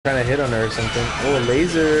trying to hit on her or something. Oh, a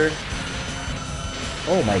laser.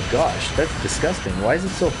 Oh my gosh, that's disgusting. Why is it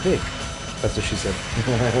so thick? That's what she said.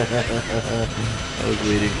 I was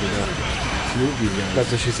waiting for that. Movie, guys. That's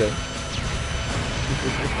what she said.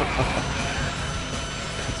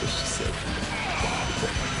 That's what she said.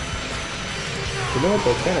 You know what?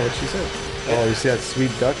 That's kind of what she said. Oh, you see that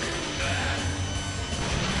sweet duck?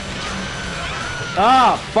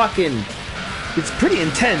 Ah, fucking! It's pretty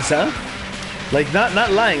intense, huh? Like, not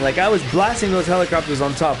lying. Like, I was blasting those helicopters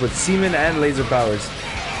on top with seamen and laser powers.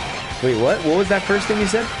 Wait, what? What was that first thing you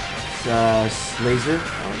said? Laser.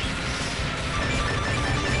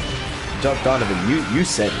 Donovan, you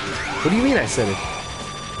said it. What do you mean I said it?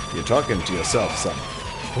 You're talking to yourself, son.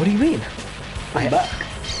 What do you mean? Come back.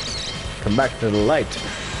 Come back to the light.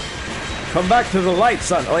 Come back to the light,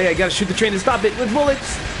 son. Oh yeah, I gotta shoot the train to stop it with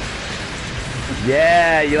bullets.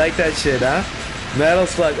 Yeah, you like that shit, huh? Metal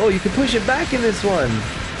Slug. Oh, you can push it back in this one.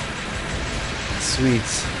 Sweet.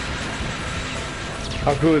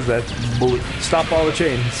 How cool is that? Bullet. Stop all the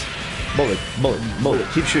trains. Bullet, bullet, bullet.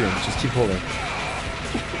 Keep shooting. Just keep holding.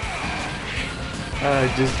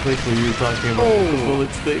 Just like when you were talking about the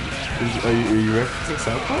bullets thing. Are you referencing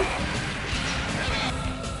South Park?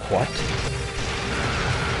 What?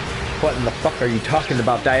 What in the fuck are you talking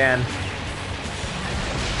about, Diane?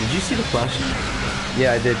 Did you see the flashing?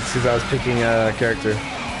 Yeah, I did, because I was picking a character.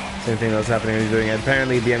 Same thing that was happening when you're doing it.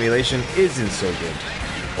 Apparently the emulation isn't so good.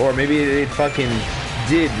 Or maybe it fucking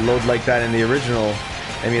did load like that in the original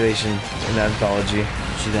emulation in Anthology. Did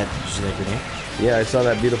you see that grenade? Yeah, I saw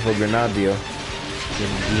that beautiful Grenadio.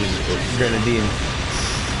 Grenadine.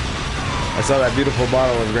 I saw that beautiful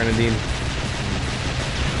bottle of Grenadine.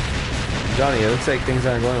 Johnny, it looks like things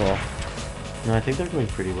aren't going well. No, I think they're going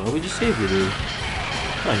pretty well. We just saved it, dude.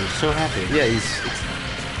 Oh, you're so happy. Yeah,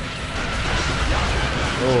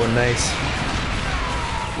 oh, nice.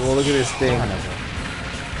 Well, look at this thing.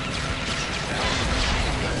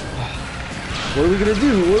 What are we gonna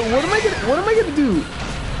do? What am I gonna do?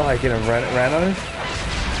 Oh, I can have ran on it?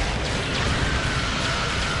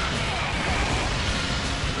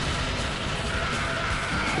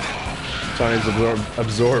 Johnny's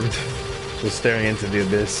absorbed. Just staring into the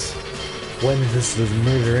abyss. When does this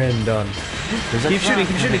murder end on? Keep shooting,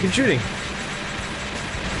 keep shooting, keep shooting.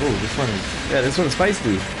 Oh, this one is... Yeah, this one's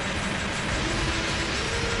feisty.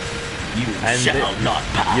 You shall not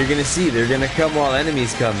pass. You're gonna see, they're gonna come while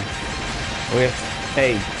enemies come.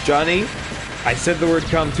 Hey, Johnny, I said the word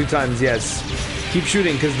come 2 times, yes. Keep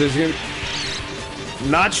shooting, because there's gonna...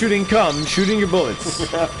 Not shooting come, shooting your bullets.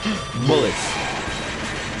 Bullets.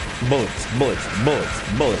 Bullets, bullets, bullets,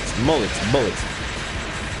 bullets, bullets, bullets.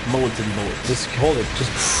 Bullets and bullets. Just hold it,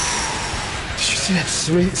 just... Did you see that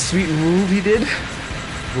sweet move he did?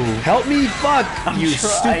 Ooh. Help me, fuck! You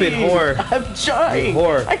stupid whore. I'm trying. You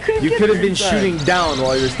whore. I couldn't. You could have been shooting down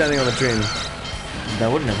while you were standing on the train.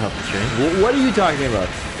 That wouldn't have helped the train. What are you talking about?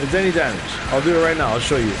 It's any damage. I'll do it right now. I'll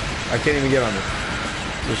show you. I can't even get on it.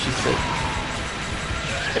 So she said.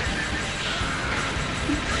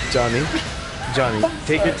 Johnny,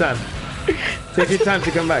 take your time. Take your time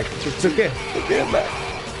to come back. It's okay. Okay, I'm back.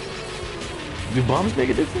 Do bombs make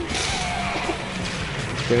a difference?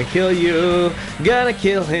 Gonna kill you. Gonna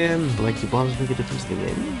kill him. Like, do bombs make a difference to the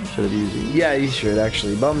game? Should I be using? Yeah, you should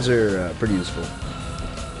actually. Bombs are pretty useful.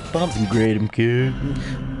 Bombs are great, I'm kid.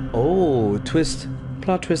 Oh,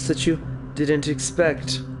 plot twist that you didn't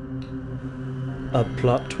expect. A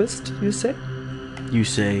plot twist, you say? You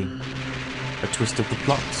say a twist of the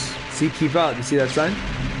plots. See, keep out. You see that sign?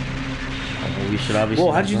 We should obviously.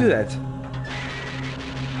 Whoa, how'd you do that?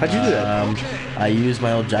 How'd you do that? I use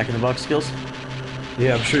my old Jack in the Box skills.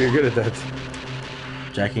 Yeah, I'm sure you're good at that.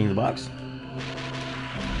 Jacking the box.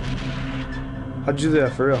 How'd you do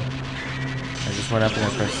that for real? I just went up and I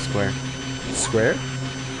pressed square. Square?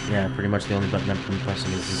 Yeah, pretty much the only button I've been pressing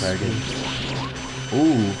this entire game.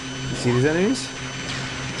 Ooh. You see these enemies?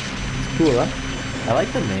 It's cool, huh? I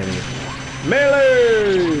like the melee.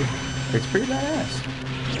 Melee! It's pretty badass.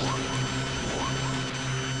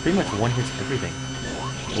 Pretty much one hits everything.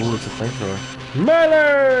 Ooh, it's a flamethrower.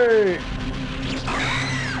 Melee!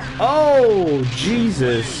 Oh,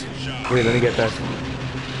 Jesus. Wait, let me get that.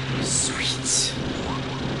 Sweet.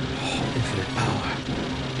 Oh, infinite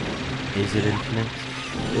power. Is it infinite?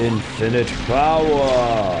 Infinite power.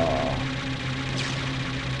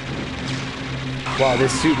 Wow,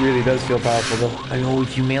 this suit really does feel powerful though. I know,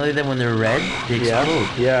 if you melee them when they're red, they explode.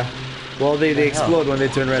 Yeah. Well, they explode when they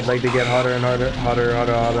turn red, like they get hotter and hotter, hotter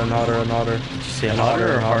and hotter and hotter. Did you say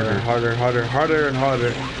hotter or harder? Harder and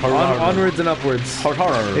harder. Onwards and upwards.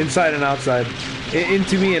 Harder. Inside and outside.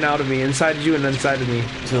 Into me and out of me. Inside you and inside of me.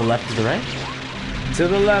 To the left, to the right? to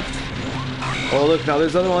the left. Oh, look, now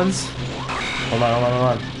there's other ones. Hold on, hold on, hold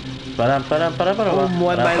on. Oh,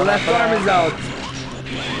 my left arm is out.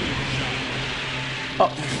 Oh.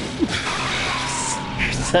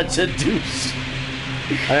 Such a douche.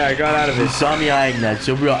 I got out of You it. saw me eyeing that,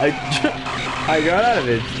 so bro, I got out of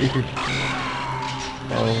it.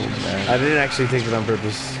 Oh man. I didn't actually take it on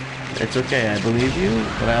purpose. It's okay, I believe you,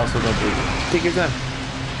 but I also don't believe you. Take your time.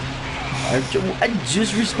 I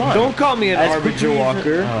just respond. Don't call me an As armadillo quickly as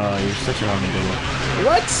walker. Oh, you're such an armadillo.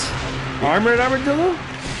 What? Armored armadillo?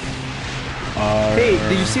 Hey,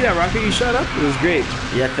 did you see that rocket you shot up? It was great.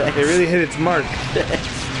 Yeah, thanks. It really hit its mark.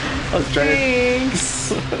 I was trying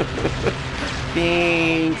Thanks.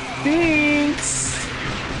 Thanks.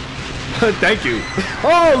 Thank you.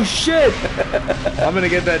 Oh shit! I'm gonna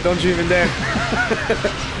get that. Don't you even dare.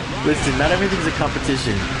 Listen, not everything's a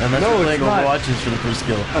competition. Unless No, we're it's playing not. Overwatch is for the first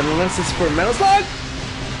skill. Unless it's for Metal Slug.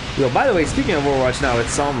 Yo, by the way, speaking of Overwatch now,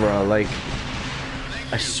 it's Sombra. Like,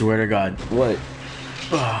 I swear to God. what?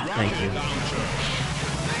 Oh, thank you.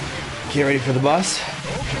 Get ready for the boss.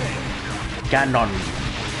 Cannon.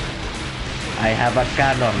 I have a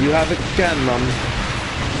cannon. You have a cannon.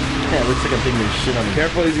 Yeah, it looks like I'm taking this shit on me.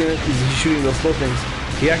 Careful, he's shooting those slow things.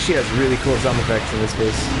 He actually has really cool sound effects in this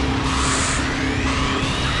case.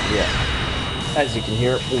 Yeah. As you can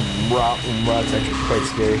hear, it's actually quite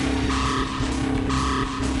scary.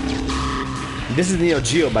 This is Neo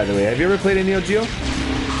Geo, by the way. Have you ever played a Neo Geo?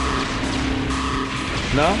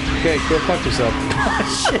 No? Okay, go fuck yourself.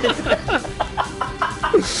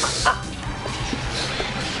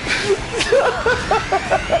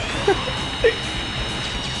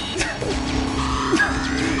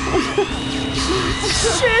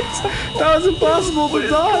 Shit! That was impossible to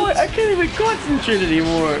dodge! I can't even concentrate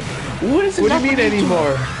anymore. What is it? What do you mean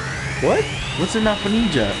anymore? What? What's a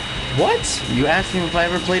Nafanija? What? You asked me if I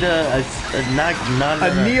ever played a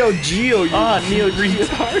Neo Geo, you Neo Geo.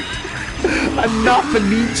 retard. A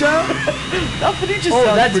Nafanija? Nafanija Oh,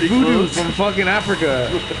 sounds that's pretty voodoo close. from fucking Africa.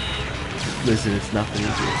 Listen, it's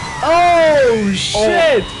Nafanija. Oh,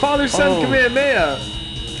 shit! Father, son, Oh. Kamehameha.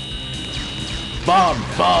 Bomb,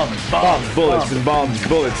 Bullets and bombs,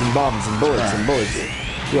 bullets and bombs and bullets and bullets.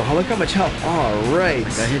 Yo, look how much health. Alright.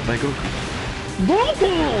 Got hit by Goku.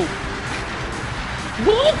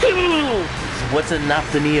 What's a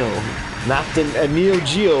Naftaneo? A Neo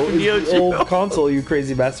Geo is Neo the Geo. old console, you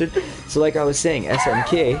crazy bastard. So like I was saying,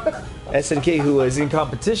 SNK who was in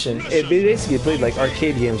competition, it basically played like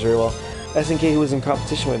arcade games very well. SNK who was in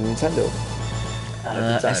competition with Nintendo.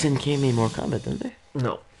 At the time. SNK made more Kombat, didn't they?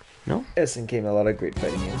 No. No? SNK made a lot of great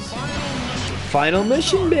fighting games. Final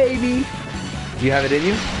mission, baby! Do you have it in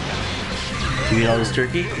you? You eat all this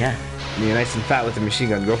turkey? Yeah. You're nice and fat with the machine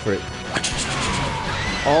gun, go for it.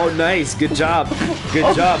 Oh, nice. Good job.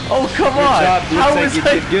 Good job. Oh, come Good on. job. How Looks like was you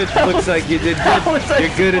did good. Looks like you did How good. was I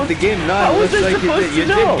You're good at the game. No, how it was looks I like you supposed did. You to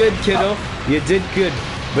know? did good, kiddo. You did good.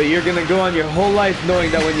 But you're gonna go on your whole life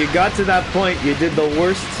knowing that when you got to that point, you did the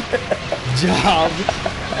worst job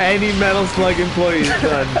any Metal Slug employee has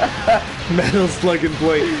done. Metal Slug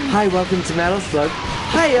employee. Hi, welcome to Metal Slug.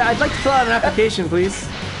 Hi, I'd like to fill out an application, please.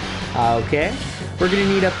 Okay. We're gonna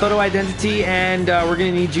need a photo identity, and we're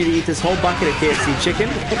gonna need you to eat this whole bucket of KFC chicken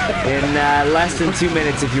in less than 2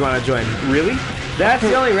 minutes if you want to join. Really? That's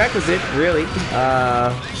the only requisite, really.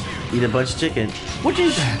 Eat a bunch of chicken. What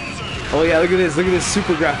you? Oh yeah, look at this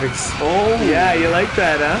super graphics. Oh yeah, you like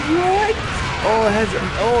that, huh? What? Oh, it has.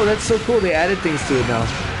 Oh, that's so cool. They added things to it now.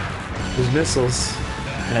 There's missiles.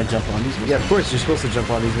 Can I jump on these? Yeah, of course. You're supposed to jump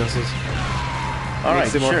on these missiles. All right,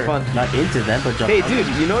 Makes it more sure. fun. Not into them, but jump. Hey, on dude,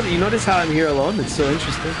 them. you notice how I'm here alone? It's so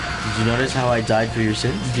interesting. Did you notice how I died for your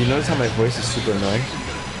sins? Do you notice how my voice is super annoying?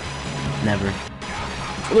 Never.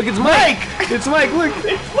 Look, it's Mike! It's Mike, look!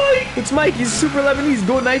 It's Mike! It's Mike, he's super Lebanese.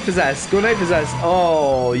 Go knife his ass. Go knife his ass.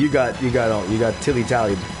 Oh, you got tilly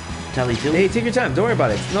tallied. Tally tilly. Hey, take your time. Don't worry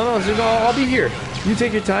about it. No, I'll be here. You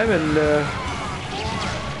take your time and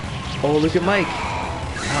oh, look at Mike.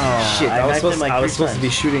 Oh, Shit, I was knifed supposed to be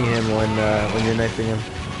shooting him when you're knifing him.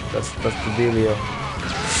 That's the dealio.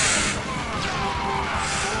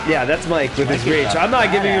 Yeah, that's Mike with his Mike is rage. a I'm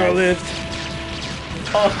not giving you a badass. lift.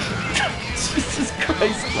 Oh, Jesus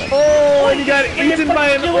Christ! Mike. Oh, and he got eaten by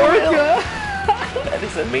an orca. That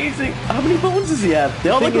is amazing. How many bones does he have? They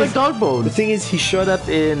all Thing look is- like dog The bones. thing is, he showed up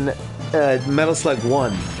in Metal Slug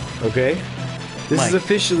 1. Okay, this is Mike.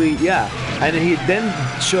 officially And he then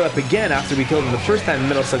showed up again after we killed him the first time in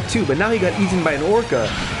Metal Slug 2, but now he got eaten by an orca.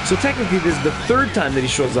 So technically this is the third time that he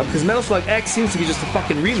shows up, because Metal Slug X seems to be just a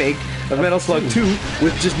fucking remake of Metal Slug 2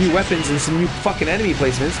 with just new weapons and some new fucking enemy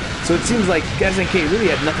placements. So it seems like SNK really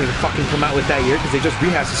had nothing to fucking come out with that year, because they just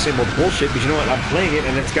rehashed the same old bullshit. But you know what, I'm playing it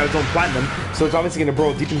and it's got its own platinum, so it's obviously gonna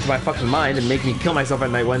burrow deep into my fucking mind and make me kill myself at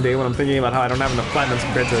night one day when I'm thinking about how I don't have enough platinums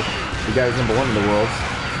compared to the guy who's #1 in the world.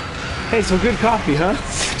 Hey, so good coffee, huh?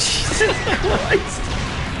 Jesus Christ.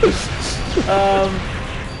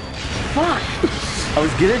 Fuck. I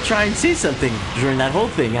was gonna try and say something during that whole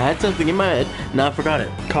thing. I had something in my head, now I forgot it.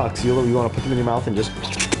 Cox, you want to put them in your mouth and just...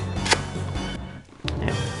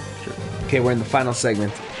 Yeah, sure. Okay, we're in the final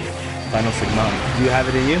segment. Final segment. Do you have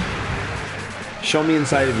it in you? Show me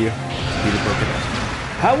inside of you. Be the broken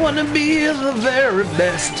ass. I wanna be the very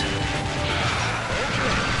best.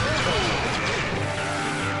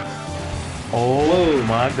 Oh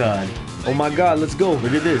my god. Oh my god, let's go.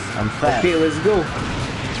 Look at this, I'm fat. Okay, let's go.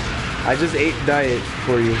 I just ate diet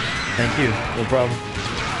for you. Thank you. No problem.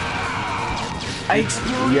 I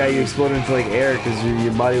exploded. Yeah, you exploded into like air because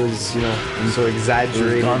your body was, you know, so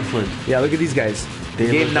exaggerated. Conflict. Yeah, look at these guys. The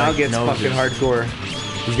They game look now like gets noses. fucking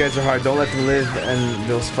hardcore. These guys are hard. Don't let them live, and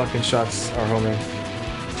those fucking shots are homing.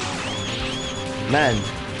 Man.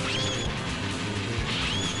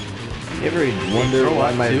 You ever wonder throw why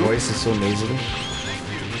up my too? voice is so nasally?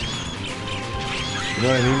 You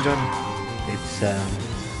know what I mean, John?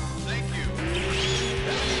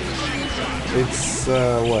 It's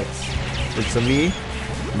What? It's a me?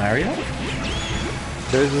 Mario?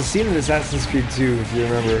 There's a scene in Assassin's Creed 2, if you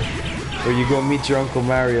remember, where you go meet your Uncle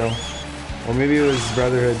Mario. Or maybe it was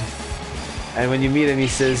Brotherhood. And when you meet him, he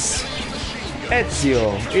says,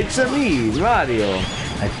 Ezio, it's a me, Mario.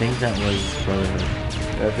 I think that was Brotherhood.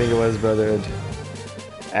 I think it was Brotherhood.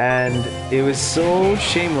 And it was so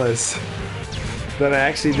shameless that I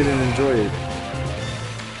actually didn't enjoy it.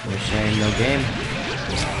 No shame, no game.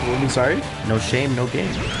 I'm sorry? No shame, no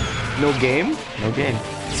game. No game? No game.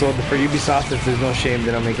 So for Ubisoft, if there's no shame,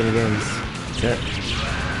 they don't make any games. That's it.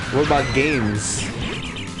 What about games?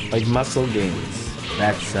 Like muscle games.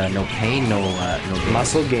 That's no pain, no game.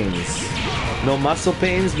 Muscle games. No muscle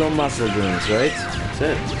pains, no muscle games, right? That's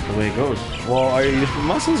it. That's the way it goes. Well, are your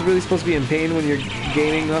muscles really supposed to be in pain when you're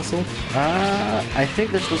gaining muscle? I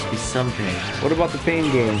think there's supposed to be some pain. What about the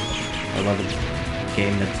pain game? What about the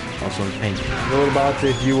game that's also in pain? What about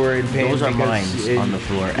if you were in pain? Those are because mines on the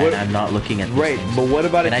floor, what- and I'm not looking at these Right, things. but what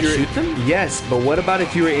about Can if I you're... shoot them? Yes, but what about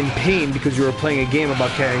if you were in pain because you were playing a game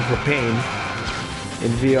about carrying propane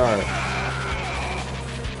in VR?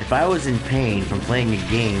 If I was in pain from playing a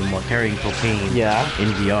game while carrying propane Yeah. in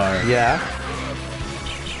VR, Yeah?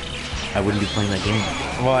 I wouldn't be playing that game.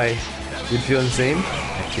 Why? You'd feel insane?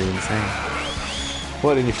 I feel insane.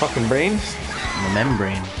 What, in your fucking brain? The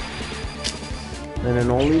membrane. And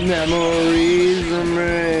then only memories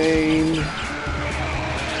remain.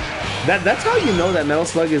 That's how you know that Metal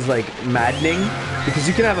Slug is like maddening, because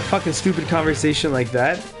you can have a fucking stupid conversation like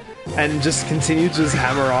that and just continue to just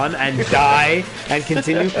hammer on and die and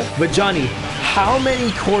continue. But Johnny, how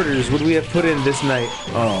many quarters would we have put in this night?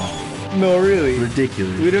 Oh, No, really.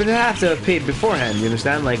 ridiculous. We didn't have to have paid beforehand, you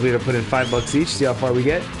understand? Like we'd have put in $5 each, see how far we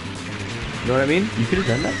get. You know what I mean? You could have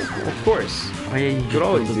done that before. Of course. Oh yeah, you Could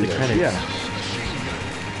always built do the that. credits. Yeah.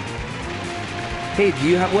 Hey, do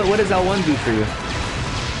you have what does L1 do for you?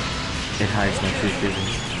 It hides my true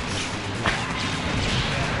feelings.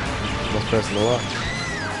 Let's press the lock.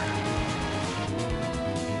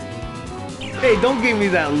 Hey, don't give me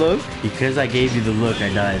that look. Because I gave you the look,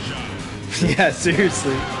 I died. Yeah,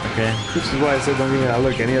 seriously. Okay? Which is why I said don't give me that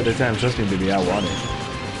look any other time. Trust me, baby, I want it.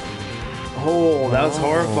 Oh, that was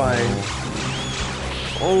horrifying.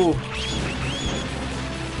 Oh.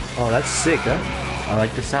 Oh, that's sick, huh? I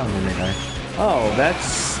like the sound when they die. Oh,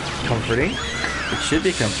 that's comforting. It should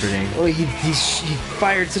be comforting. Oh, he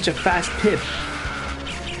fired such a fast pip.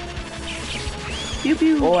 Pew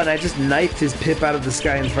pew. Oh, and I just knifed his pip out of the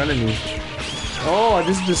sky in front of me. Oh,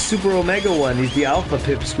 this is the Super Omega one. He's the Alpha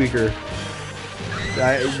Pip Squeaker.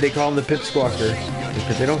 They call him the Pip Squawker.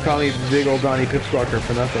 They don't call me Big Old Donnie Pip Squawker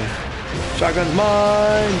for nothing. Shotgun's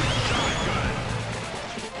mine!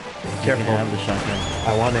 You Careful. can have the shotgun.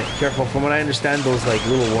 I want it. Careful. From what I understand, those like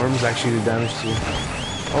little worms actually do damage to you.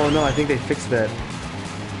 Oh no, I think they fixed that.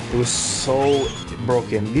 It was so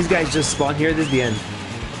broken. These guys just spawn here. This is the end.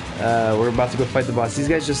 We're about to go fight the boss. These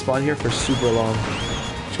guys just spawn here for super long.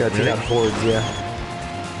 Just gotta take Really? out hordes, yeah.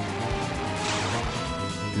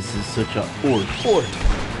 This is such a Fort.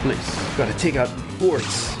 place. Gotta take out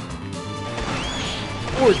forts.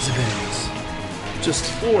 Forts of enemies. Just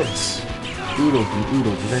forts. Oodles and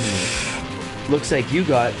oodles of enemies. Looks like you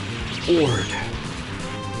got ored.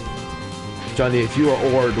 Johnny, if you were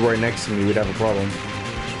ored right next to me, we'd have a problem.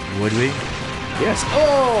 Would we? Yes.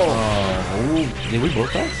 Oh! Oh, did we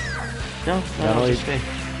both die? No, No, just me.